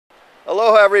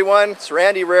Aloha everyone, it's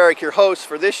Randy Rarick, your host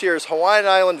for this year's Hawaiian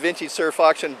Island Vintage Surf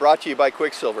Auction brought to you by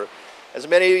Quiksilver. As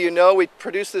many of you know, we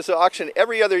produce this auction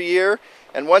every other year,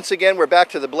 and once again we're back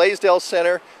to the Blaisdell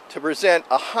Center to present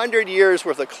 100 years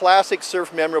worth of classic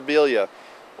surf memorabilia.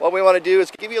 What we want to do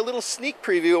is give you a little sneak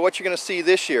preview of what you're going to see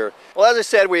this year. Well, as I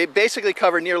said, we basically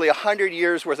cover nearly 100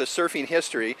 years worth of surfing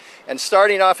history, and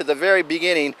starting off at the very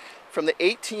beginning, from the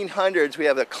 1800s, we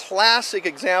have a classic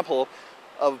example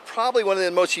of probably one of the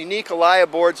most unique Alaya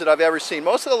boards that I've ever seen.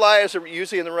 Most of the Alayas are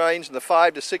usually in the range in the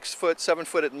 5 to 6 foot, 7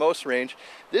 foot at most range.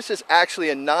 This is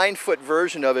actually a 9-foot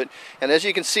version of it, and as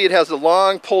you can see, it has a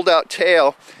long pulled out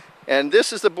tail, and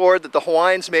this is the board that the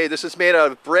Hawaiians made. This is made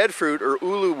out of breadfruit or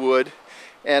ulu wood,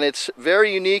 and it's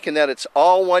very unique in that it's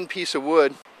all one piece of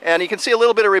wood. And you can see a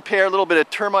little bit of repair, a little bit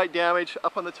of termite damage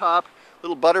up on the top,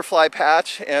 little butterfly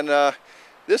patch, and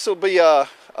this will be a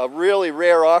really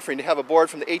rare offering to have a board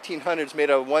from the 1800s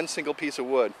made out of one single piece of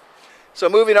wood. So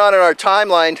moving on in our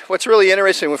timeline, what's really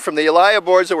interesting, from the Alaya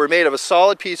boards that were made of a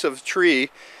solid piece of tree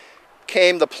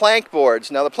came the plank boards.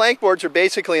 Now the plank boards are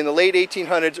basically in the late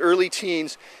 1800s, early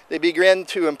teens, they began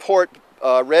to import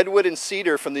redwood and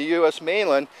cedar from the US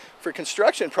mainland for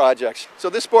construction projects.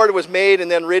 So this board was made and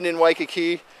then ridden in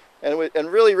Waikiki, and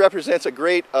really represents a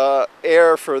great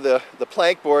air for the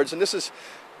plank boards. And this is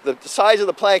the size of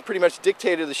the plank pretty much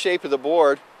dictated the shape of the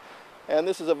board, and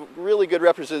this is a really good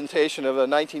representation of a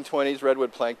 1920s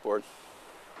redwood plank board.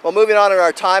 Well, moving on in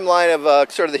our timeline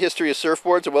of sort of the history of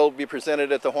surfboards that will be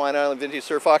presented at the Hawaiian Island Vintage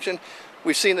Surf Auction,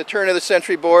 we've seen the turn of the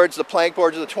century boards, the plank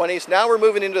boards of the 20s. Now we're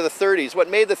moving into the 30s. What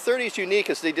made the 30s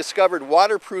unique is they discovered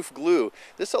waterproof glue.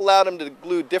 This allowed them to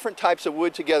glue different types of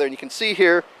wood together, and you can see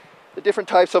here the different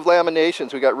types of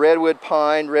laminations. We got redwood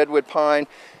pine,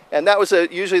 and that was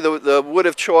usually the wood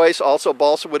of choice. Also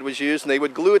balsa wood was used, and they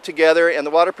would glue it together, and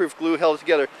the waterproof glue held it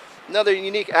together. Another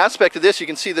unique aspect of this, you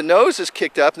can see the nose is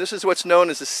kicked up, and this is what's known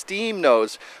as a steam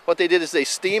nose. What they did is they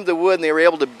steamed the wood, and they were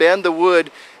able to bend the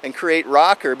wood and create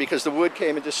rocker because the wood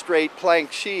came into straight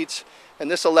plank sheets,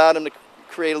 and this allowed them to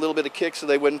create a little bit of kick so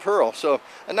they wouldn't purl. So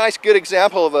a nice good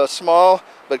example of a small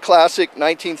but classic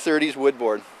 1930s wood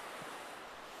board.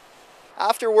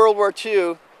 After World War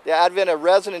II, the advent of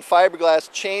resin and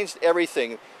fiberglass changed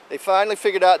everything. They finally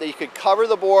figured out that you could cover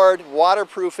the board,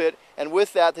 waterproof it, and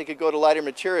with that they could go to lighter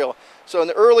material. So in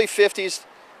the early 50s,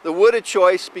 the wood of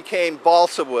choice became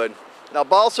balsa wood. Now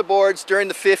balsa boards during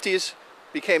the 50s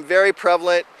became very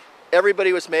prevalent.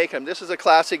 Everybody was making them. This is a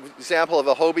classic example of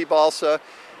a Hobie balsa.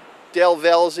 Del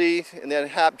Velzy, and then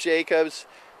Hap Jacobs,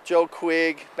 Joe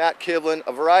Quigg, Matt Kivlin,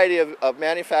 a variety of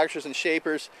manufacturers and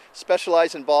shapers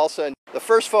specialized in balsa. And the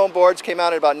first foam boards came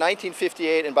out in about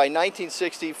 1958, and by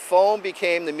 1960, foam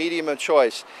became the medium of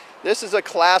choice. This is a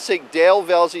classic Dale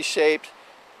Velzy shaped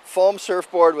foam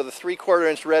surfboard with a 3/4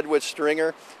 inch redwood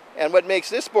stringer. And what makes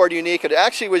this board unique, it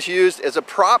actually was used as a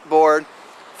prop board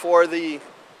for the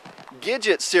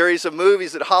Gidget series of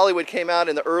movies that Hollywood came out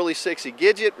in the early 60s.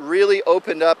 Gidget really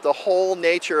opened up the whole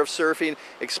nature of surfing,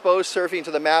 exposed surfing to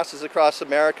the masses across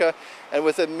America, and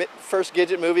with the first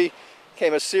Gidget movie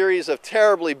came a series of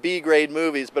terribly B-grade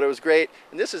movies, but it was great.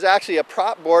 And this is actually a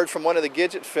prop board from one of the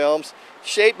Gidget films,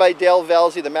 shaped by Dale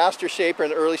Velzy, the master shaper in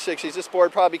the early 60s. This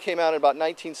board probably came out in about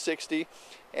 1960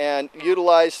 and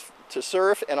utilized to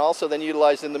surf, and also then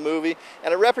utilized in the movie.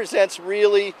 And it represents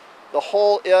really the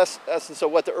whole essence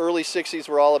of what the early 60s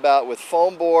were all about with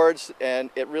foam boards, and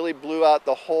it really blew out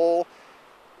the whole,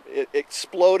 it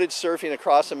exploded surfing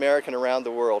across America and around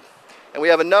the world. And we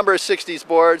have a number of 60s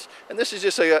boards, and this is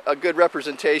just a good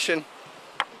representation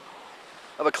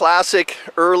of a classic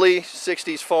early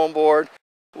 60s foam board.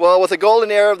 Well, with the golden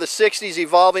era of the 60s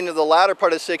evolving to the latter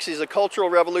part of the 60s, the Cultural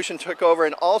Revolution took over,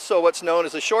 and also what's known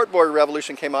as the shortboard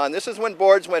revolution came on. This is when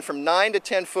boards went from 9 to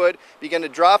 10 foot, began to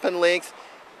drop in length,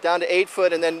 down to 8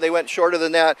 foot, and then they went shorter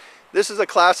than that. This is a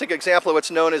classic example of what's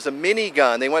known as a mini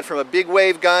gun. They went from a big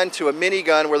wave gun to a mini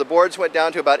gun where the boards went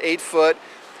down to about 8 foot,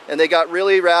 and they got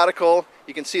really radical.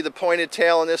 You can see the pointed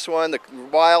tail on this one, the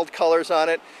wild colors on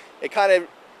it. It kind of,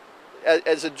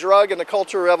 as the drug and the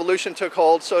Cultural Revolution took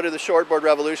hold, so did the shortboard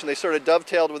revolution. They sort of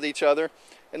dovetailed with each other,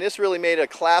 and this really made a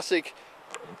classic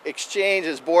exchange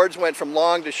as boards went from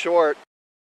long to short.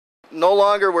 No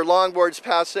longer were long boards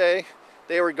passé.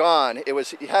 They were gone.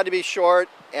 It had to be short,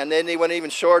 and then they went even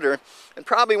shorter. And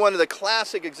probably one of the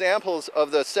classic examples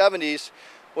of the 70s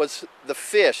was the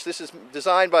Fish. This is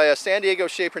designed by a San Diego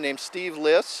shaper named Steve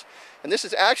Liss. And this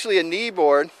is actually a knee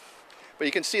board, but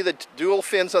you can see the dual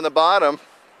fins on the bottom.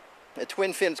 The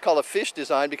twin fins called a Fish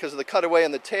design because of the cutaway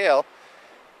on the tail.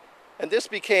 And this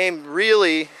became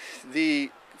really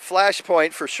the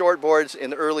flashpoint for shortboards in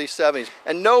the early 70s.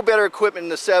 And no better equipment in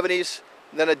the 70s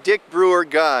then a Dick Brewer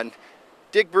gun.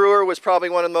 Dick Brewer was probably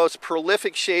one of the most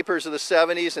prolific shapers of the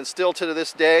 70s and still to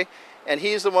this day. And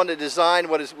he's the one that designed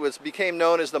what became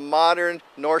known as the modern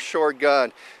North Shore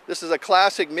gun. This is a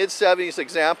classic mid-70s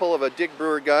example of a Dick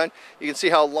Brewer gun. You can see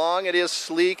how long it is,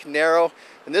 sleek, narrow.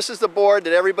 And this is the board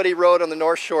that everybody rode on the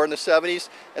North Shore in the 70s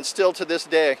and still to this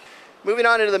day. Moving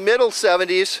on into the middle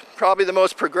 70s, probably the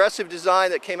most progressive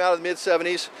design that came out of the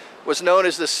mid-70s was known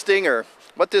as the Stinger.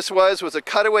 What this was a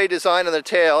cutaway design on the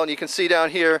tail, and you can see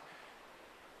down here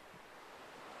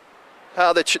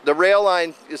how the rail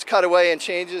line is cut away and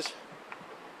changes.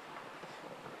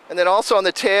 And then also on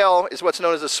the tail is what's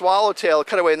known as a swallowtail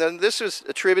cutaway. And then this is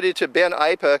attributed to Ben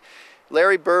Ipa.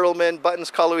 Larry Bertelman, Buttons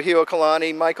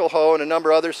Kaluhio-Kalani, Michael Ho, and a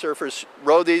number of other surfers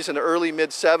rode these in the early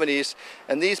mid-70s.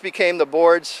 And these became the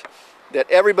boards that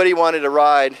everybody wanted to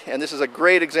ride. And this is a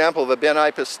great example of a Ben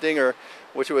Ipa Stinger,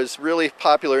 which was really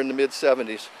popular in the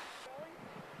mid-70s.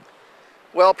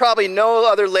 Well, probably no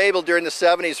other label during the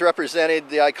 70s represented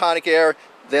the iconic air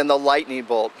than the Lightning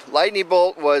Bolt. Lightning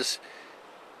Bolt was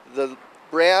the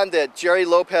brand that Jerry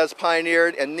Lopez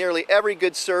pioneered, and nearly every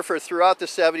good surfer throughout the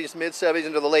 70s, mid-70s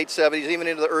into the late 70s, even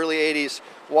into the early 80s,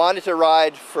 wanted to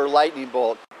ride for Lightning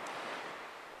Bolt.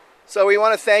 So we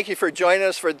want to thank you for joining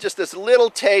us for just this little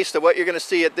taste of what you're going to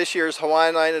see at this year's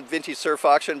Hawaiian Island Vintage Surf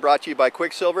Auction, brought to you by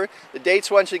Quiksilver. The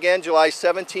dates once again, July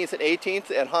 17th and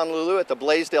 18th in Honolulu at the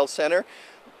Blaisdell Center.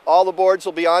 All the boards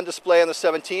will be on display on the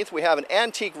 17th. We have an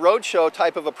antique roadshow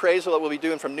type of appraisal that we'll be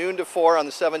doing from noon to 4 on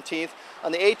the 17th.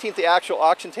 On the 18th, the actual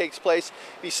auction takes place.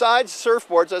 Besides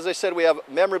surfboards, as I said, we have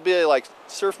memorabilia like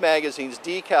surf magazines,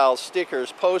 decals,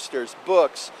 stickers, posters,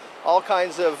 books, all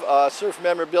kinds of surf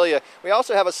memorabilia. We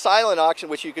also have a silent auction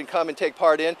which you can come and take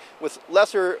part in with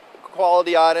lesser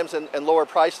quality items and lower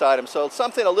priced items. So it's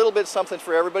something, a little bit something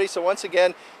for everybody. So once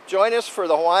again, join us for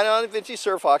the Hawaiian Island Vintage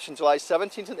Surf Auction, July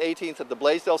 17th and 18th at the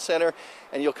Blaisdell Center,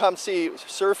 and you'll come see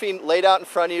surfing laid out in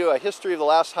front of you, a history of the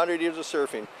last 100 years of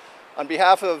surfing. On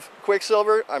behalf of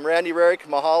Quiksilver, I'm Randy Rarick.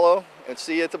 Mahalo, and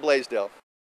see you at the Blaisdell.